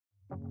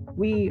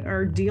We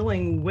are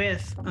dealing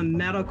with a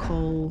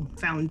medical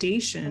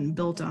foundation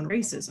built on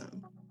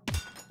racism.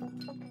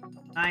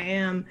 I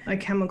am a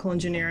chemical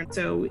engineer,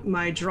 so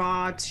my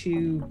draw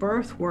to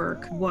birth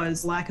work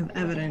was lack of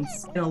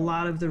evidence in a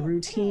lot of the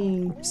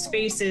routine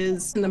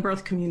spaces in the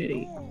birth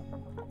community.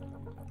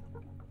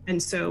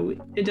 And so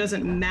it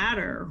doesn't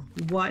matter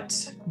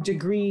what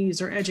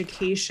degrees or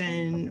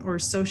education or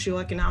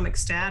socioeconomic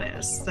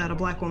status that a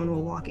Black woman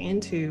will walk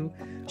into,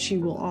 she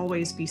will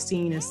always be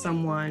seen as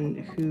someone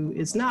who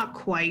is not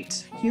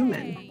quite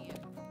human.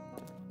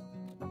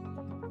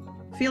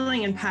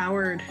 Feeling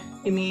empowered,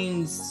 it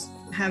means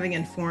having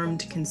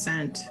informed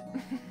consent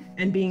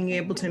and being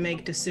able to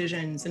make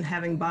decisions and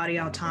having body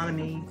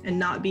autonomy and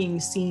not being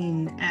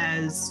seen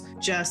as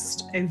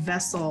just a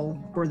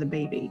vessel for the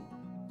baby.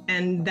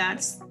 And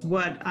that's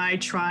what I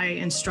try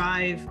and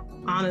strive,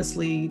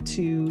 honestly,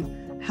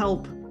 to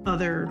help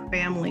other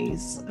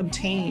families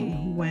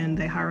obtain when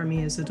they hire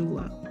me as a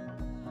doula.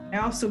 I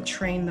also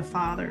train the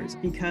fathers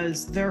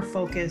because their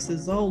focus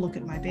is, oh, look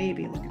at my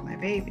baby, look at my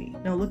baby.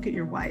 No, look at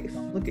your wife,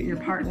 look at your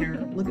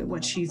partner, look at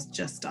what she's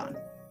just done.